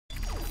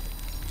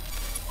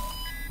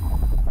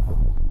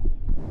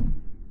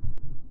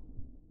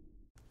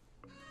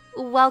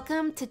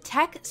Welcome to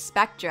Tech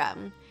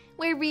Spectrum,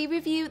 where we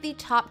review the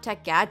top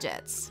tech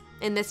gadgets.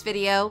 In this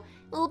video,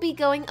 we'll be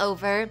going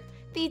over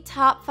the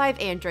top 5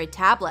 Android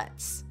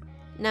tablets.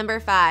 Number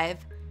 5.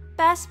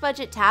 Best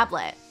Budget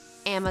Tablet,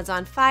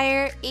 Amazon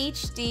Fire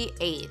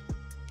HD8.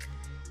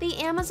 The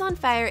Amazon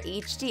Fire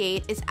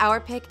HD8 is our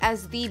pick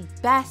as the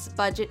best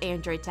budget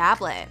Android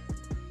tablet.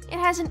 It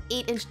has an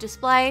 8-inch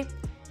display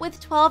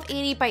with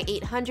 1280 by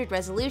 800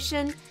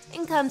 resolution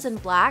and comes in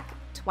black,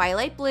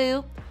 twilight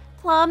blue,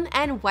 plum,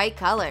 and white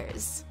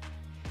colors.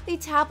 The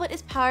tablet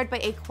is powered by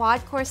a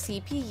quad-core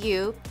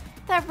CPU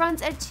that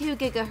runs at 2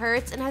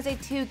 GHz and has a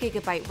 2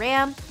 GB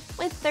RAM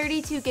with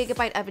 32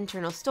 GB of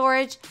internal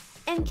storage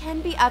and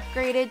can be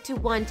upgraded to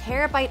 1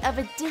 TB of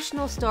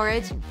additional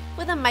storage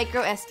with a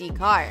micro SD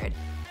card.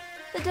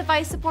 The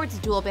device supports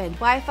dual-band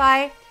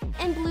Wi-Fi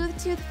and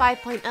Bluetooth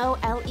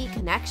 5.0 LE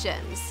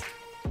connections.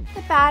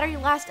 The battery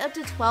lasts up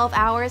to 12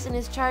 hours and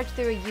is charged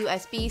through a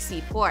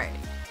USB-C port.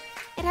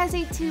 It has a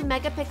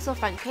 2-megapixel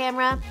front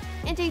camera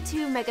and a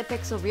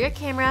 2-megapixel rear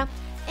camera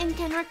and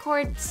can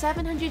record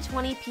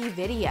 720p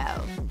video.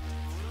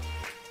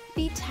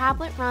 The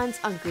tablet runs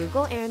on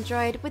Google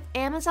Android with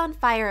Amazon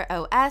Fire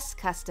OS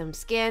custom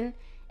skin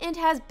and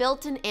has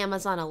built-in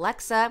Amazon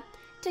Alexa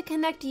to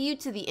connect you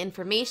to the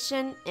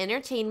information,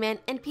 entertainment,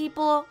 and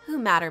people who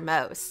matter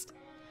most.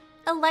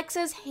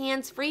 Alexa's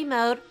hands-free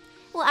mode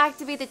will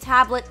activate the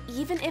tablet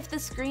even if the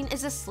screen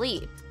is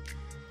asleep.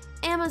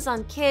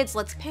 Amazon Kids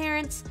lets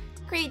parents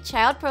create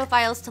child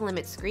profiles to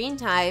limit screen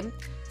time,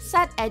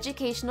 set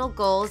educational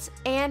goals,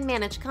 and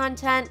manage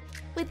content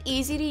with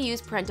easy-to-use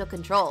parental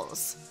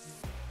controls.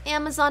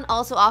 Amazon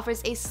also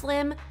offers a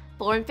slim,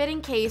 form-fitting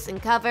case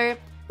and cover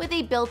with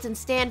a built-in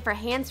stand for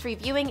hands-free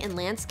viewing in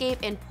landscape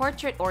and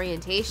portrait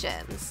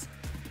orientations.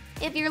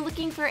 If you're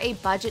looking for a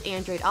budget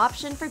Android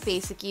option for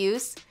basic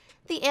use,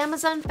 the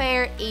Amazon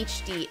Fire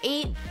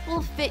HD8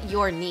 will fit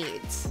your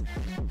needs.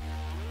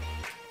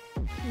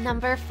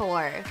 Number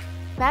 4.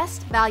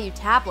 Best Value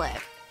Tablet,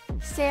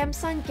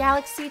 Samsung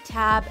Galaxy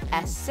Tab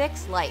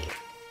S6 Lite.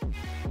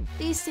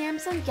 The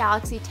Samsung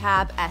Galaxy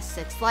Tab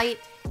S6 Lite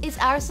is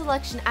our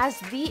selection as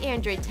the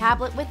Android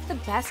tablet with the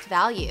best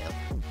value.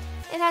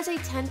 It has a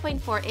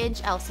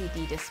 10.4-inch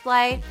LCD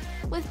display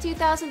with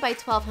 2000 by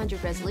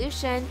 1200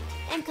 resolution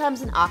and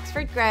comes in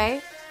Oxford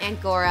Gray,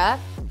 Angora,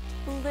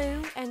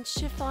 blue, and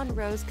chiffon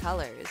rose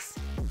colors.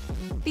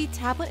 The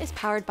tablet is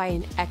powered by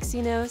an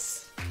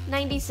Exynos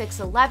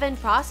 9611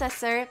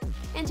 processor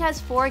and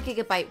has 4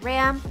 GB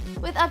RAM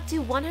with up to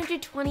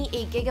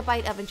 128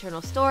 GB of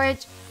internal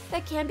storage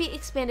that can be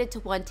expanded to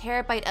 1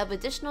 TB of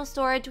additional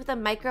storage with a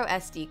micro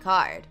SD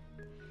card.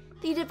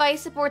 The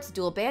device supports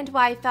dual-band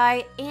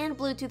Wi-Fi and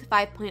Bluetooth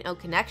 5.0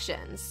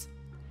 connections.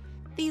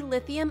 The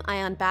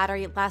lithium-ion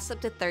battery lasts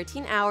up to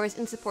 13 hours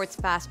and supports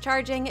fast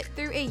charging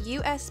through a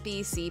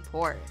USB-C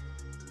port.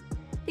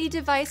 The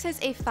device has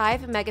a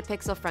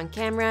 5-megapixel front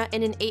camera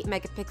and an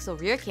 8-megapixel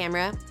rear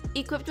camera,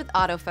 equipped with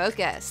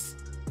autofocus.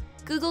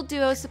 Google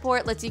Duo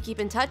support lets you keep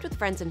in touch with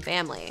friends and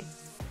family.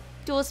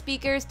 Dual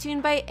speakers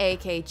tuned by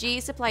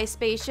AKG supply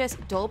spacious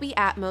Dolby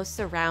Atmos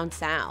surround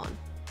sound.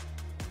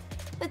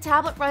 The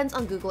tablet runs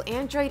on Google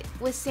Android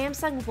with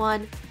Samsung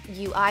One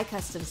UI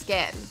custom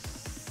skin.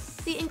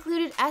 The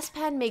included S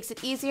Pen makes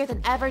it easier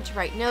than ever to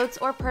write notes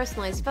or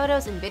personalize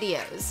photos and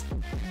videos.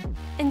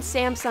 And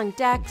Samsung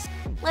DeX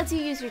lets you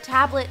use your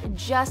tablet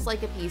just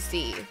like a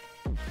PC.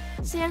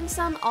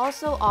 Samsung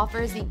also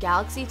offers the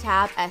Galaxy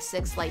Tab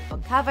S6 Lite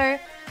book cover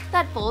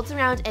that folds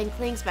around and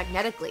clings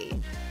magnetically.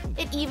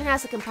 It even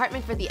has a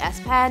compartment for the S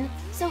Pen,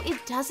 so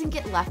it doesn't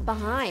get left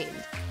behind.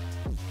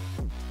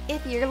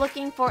 If you're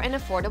looking for an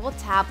affordable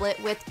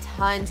tablet with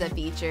tons of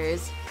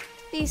features,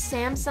 the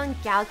Samsung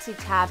Galaxy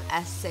Tab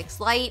S6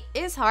 Lite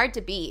is hard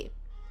to beat.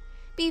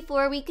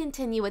 Before we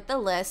continue with the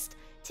list,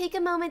 take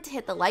a moment to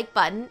hit the like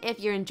button if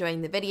you're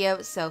enjoying the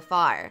video so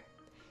far.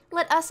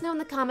 Let us know in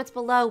the comments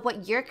below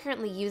what you're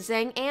currently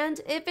using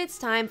and if it's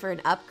time for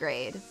an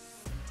upgrade.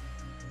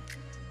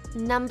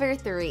 Number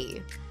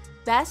 3.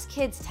 Best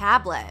Kids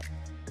Tablet,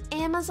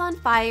 Amazon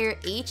Fire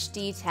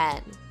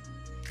HD10.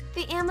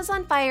 The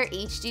Amazon Fire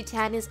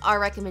HD10 is our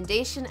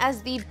recommendation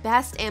as the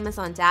best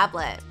Amazon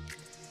tablet.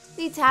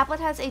 The tablet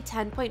has a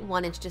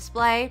 10.1-inch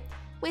display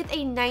with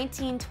a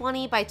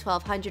 1920 by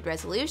 1200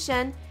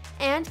 resolution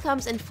and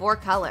comes in 4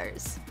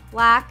 colors: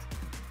 black,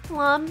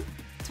 plum,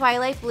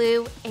 twilight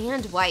blue,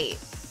 and white.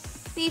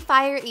 The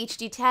Fire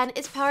HD10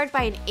 is powered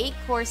by an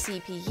 8-core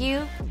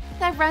CPU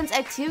that runs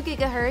at 2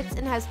 GHz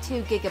and has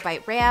 2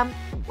 GB RAM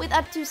with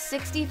up to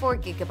 64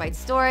 GB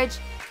storage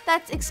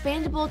that's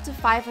expandable to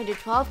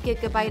 512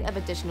 GB of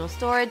additional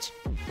storage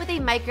with a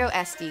micro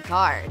SD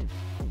card.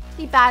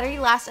 The battery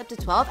lasts up to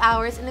 12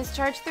 hours and is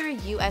charged through a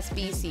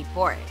USB-C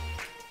port.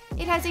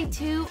 It has a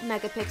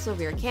 2-megapixel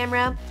rear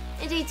camera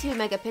and a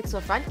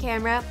 2-megapixel front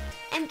camera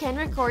and can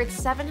record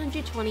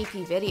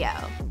 720p video.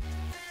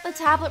 The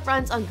tablet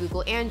runs on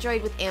Google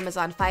Android with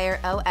Amazon Fire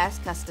OS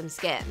custom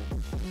skin.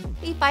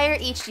 The Fire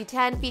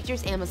HD10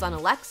 features Amazon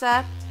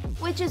Alexa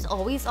which is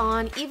always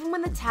on even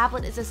when the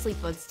tablet is asleep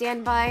on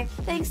standby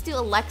thanks to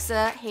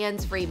Alexa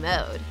hands-free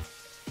mode.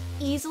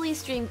 Easily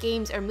stream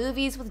games or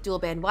movies with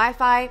dual-band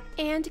Wi-Fi,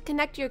 and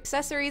connect your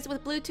accessories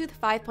with Bluetooth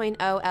 5.0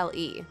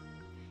 LE.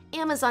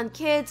 Amazon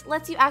Kids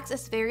lets you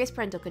access various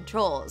parental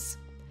controls.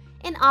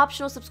 An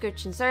optional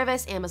subscription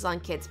service, Amazon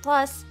Kids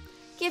Plus,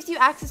 gives you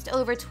access to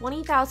over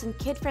 20,000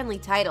 kid-friendly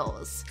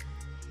titles.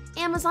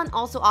 Amazon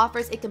also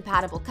offers a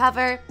compatible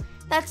cover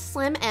that's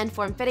slim and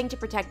form-fitting to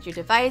protect your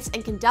device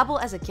and can double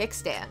as a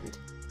kickstand.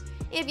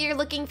 If you're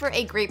looking for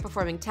a great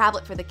performing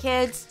tablet for the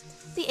kids,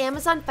 the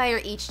Amazon Fire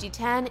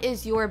HD10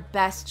 is your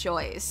best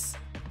choice.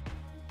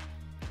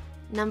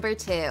 Number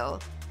 2.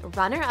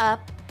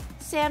 Runner-up,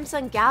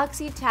 Samsung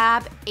Galaxy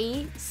Tab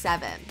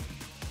A7.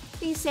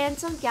 The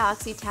Samsung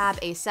Galaxy Tab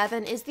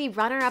A7 is the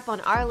runner-up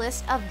on our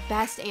list of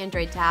best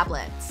Android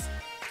tablets.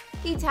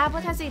 The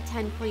tablet has a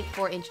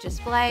 10.4-inch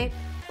display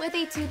with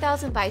a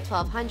 2000 by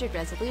 1200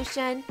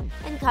 resolution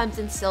and comes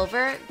in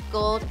silver,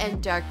 gold,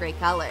 and dark gray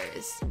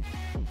colors.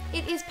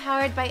 It is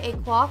powered by a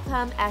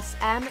Qualcomm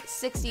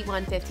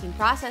SM6115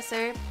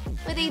 processor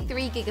with a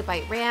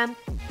 3GB RAM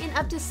and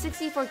up to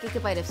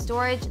 64GB of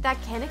storage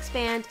that can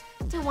expand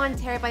to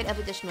 1TB of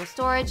additional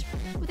storage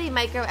with a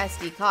micro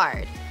SD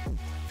card.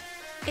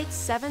 Its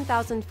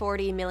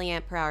 7040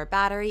 mAh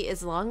battery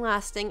is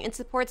long-lasting and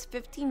supports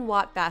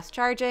 15-watt fast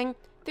charging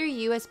through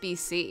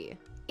USB-C.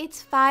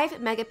 Its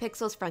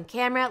 5-megapixels front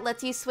camera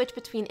lets you switch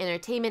between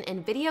entertainment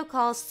and video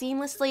calls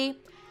seamlessly,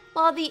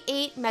 while the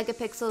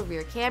 8-megapixel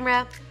rear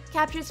camera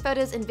captures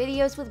photos and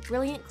videos with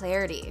brilliant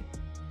clarity.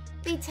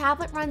 The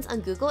tablet runs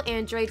on Google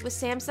Android with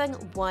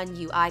Samsung One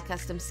UI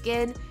custom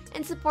skin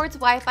and supports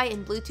Wi-Fi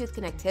and Bluetooth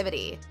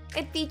connectivity.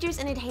 It features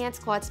an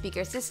enhanced quad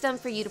speaker system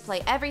for you to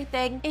play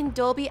everything in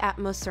Dolby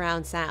Atmos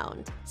surround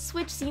sound.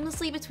 Switch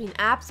seamlessly between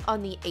apps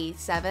on the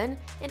A7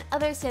 and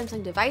other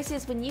Samsung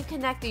devices when you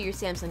connect through your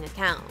Samsung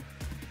account.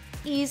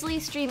 Easily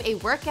stream a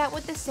workout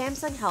with the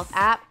Samsung Health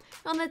app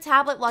on the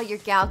tablet while your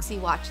Galaxy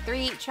Watch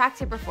 3 tracks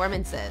your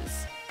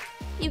performances.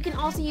 You can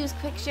also use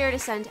Quick Share to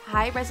send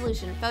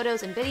high-resolution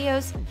photos and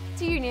videos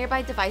to your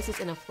nearby devices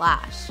in a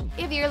flash.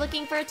 If you're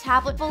looking for a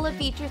tablet full of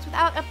features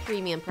without a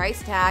premium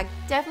price tag,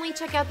 definitely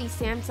check out the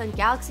Samsung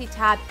Galaxy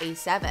Tab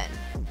A7.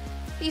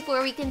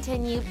 Before we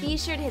continue, be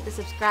sure to hit the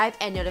subscribe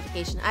and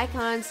notification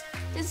icons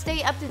to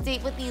stay up to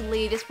date with the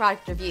latest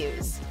product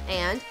reviews.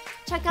 And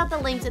check out the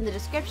links in the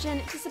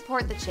description to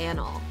support the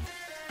channel.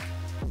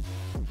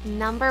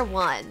 Number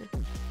 1.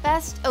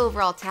 Best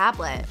Overall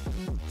Tablet,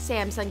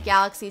 Samsung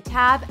Galaxy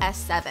Tab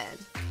S7.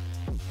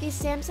 The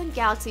Samsung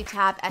Galaxy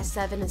Tab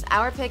S7 is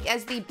our pick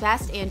as the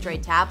best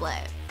Android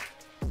tablet.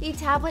 The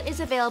tablet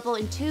is available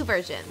in 2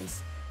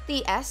 versions,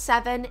 the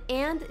S7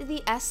 and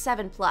the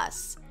S7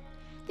 Plus.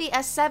 The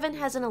S7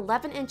 has an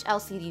 11-inch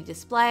LCD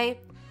display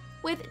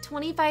with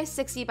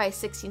 2560 by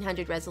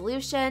 1600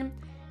 resolution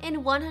and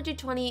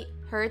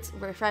 120Hz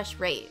refresh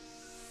rate.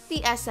 The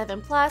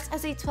S7 Plus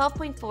has a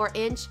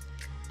 12.4-inch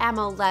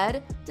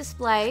AMOLED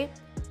display,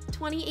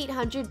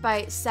 2800 by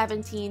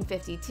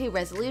 1752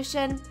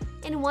 resolution,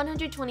 and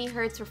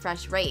 120Hz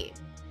refresh rate.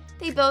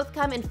 They both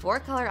come in 4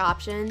 color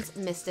options: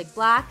 Mystic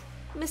Black,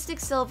 Mystic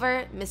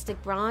Silver,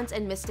 Mystic Bronze,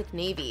 and Mystic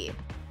Navy.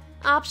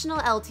 Optional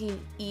LTE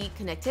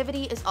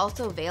connectivity is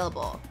also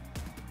available.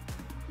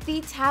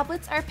 The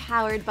tablets are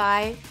powered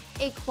by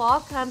a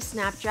Qualcomm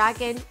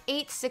Snapdragon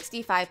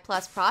 865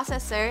 Plus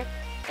processor,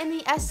 and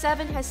the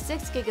S7 has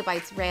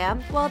 6GB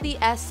RAM, while the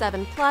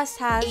S7 Plus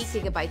has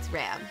 8GB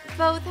RAM.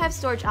 Both have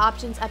storage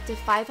options up to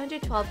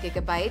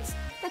 512GB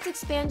that's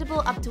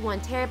expandable up to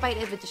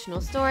 1TB of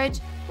additional storage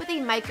with a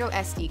micro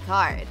SD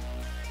card.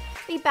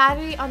 The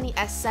battery on the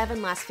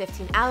S7 lasts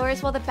 15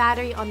 hours, while the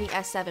battery on the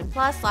S7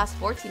 Plus lasts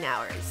 14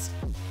 hours.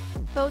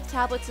 Both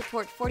tablets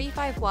support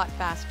 45-watt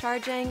fast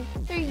charging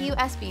through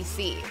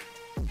USB-C.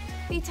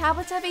 The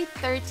tablets have a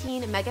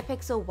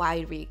 13-megapixel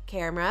wide rear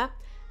camera,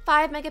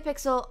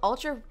 5-megapixel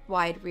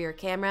ultra-wide rear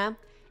camera,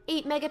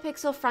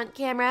 8-megapixel front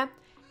camera,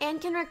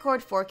 and can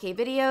record 4K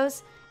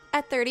videos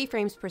at 30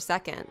 frames per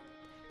second.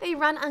 They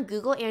run on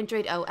Google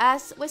Android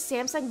OS with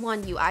Samsung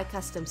One UI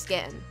custom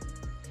skin.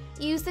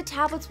 Use the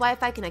tablet's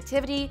Wi-Fi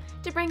connectivity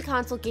to bring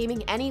console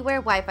gaming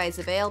anywhere Wi-Fi is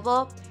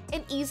available,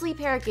 and easily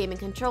pair a gaming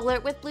controller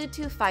with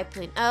Bluetooth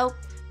 5.0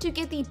 to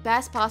get the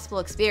best possible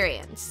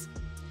experience.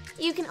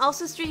 You can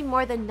also stream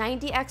more than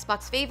 90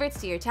 Xbox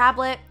favorites to your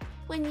tablet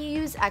when you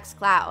use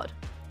xCloud.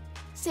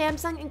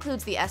 Samsung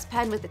includes the S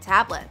Pen with the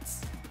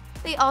tablets.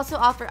 They also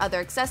offer other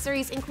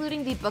accessories,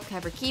 including the book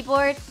cover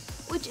keyboard,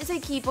 which is a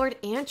keyboard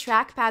and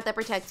trackpad that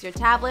protects your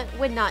tablet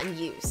when not in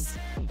use.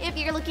 If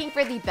you're looking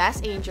for the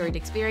best Android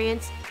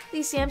experience, the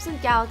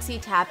Samsung Galaxy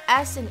Tab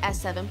S and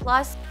S7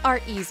 Plus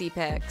are easy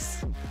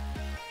picks.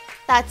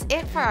 That's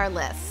it for our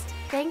list.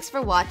 Thanks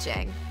for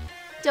watching.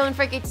 Don't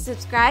forget to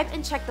subscribe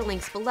and check the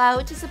links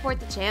below to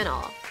support the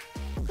channel.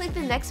 Click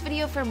the next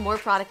video for more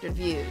product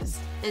reviews.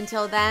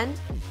 Until then,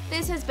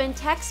 this has been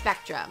Tech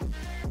Spectrum.